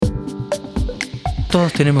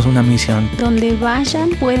Todos tenemos una misión. Donde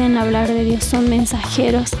vayan pueden hablar de Dios, son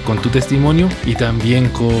mensajeros. Con tu testimonio y también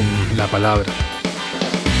con la palabra.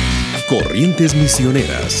 Corrientes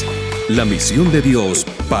Misioneras, la misión de Dios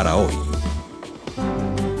para hoy.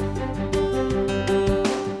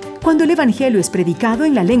 Cuando el Evangelio es predicado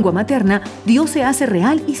en la lengua materna, Dios se hace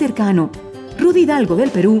real y cercano. Rudy Hidalgo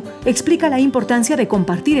del Perú explica la importancia de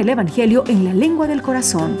compartir el Evangelio en la lengua del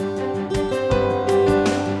corazón.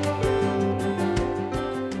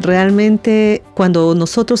 Realmente, cuando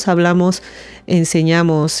nosotros hablamos,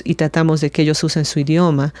 enseñamos y tratamos de que ellos usen su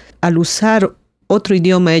idioma, al usar otro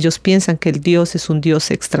idioma, ellos piensan que el Dios es un Dios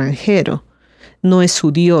extranjero, no es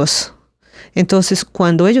su Dios. Entonces,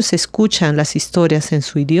 cuando ellos escuchan las historias en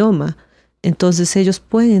su idioma, entonces ellos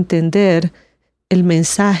pueden entender el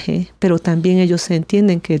mensaje, pero también ellos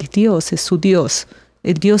entienden que el Dios es su Dios.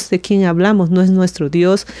 El Dios de quien hablamos no es nuestro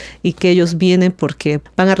Dios y que ellos vienen porque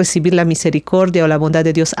van a recibir la misericordia o la bondad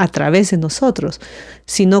de Dios a través de nosotros,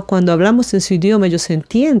 sino cuando hablamos en su idioma ellos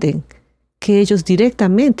entienden que ellos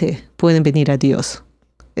directamente pueden venir a Dios.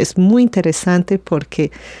 Es muy interesante porque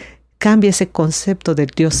cambia ese concepto del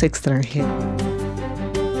Dios extranjero.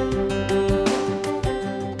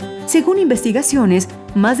 Según investigaciones,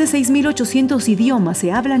 más de 6.800 idiomas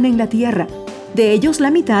se hablan en la Tierra. De ellos,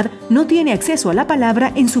 la mitad no tiene acceso a la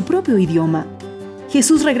palabra en su propio idioma.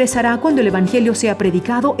 Jesús regresará cuando el Evangelio sea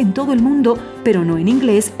predicado en todo el mundo, pero no en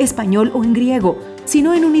inglés, español o en griego,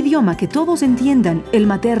 sino en un idioma que todos entiendan, el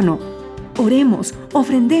materno. Oremos,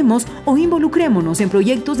 ofrendemos o involucrémonos en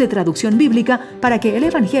proyectos de traducción bíblica para que el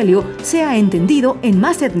Evangelio sea entendido en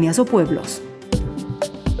más etnias o pueblos.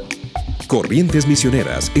 Corrientes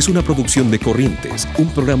Misioneras es una producción de Corrientes, un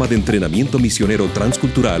programa de entrenamiento misionero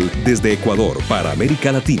transcultural desde Ecuador para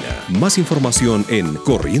América Latina. Más información en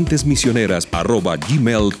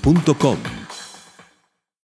corrientesmisioneras@gmail.com.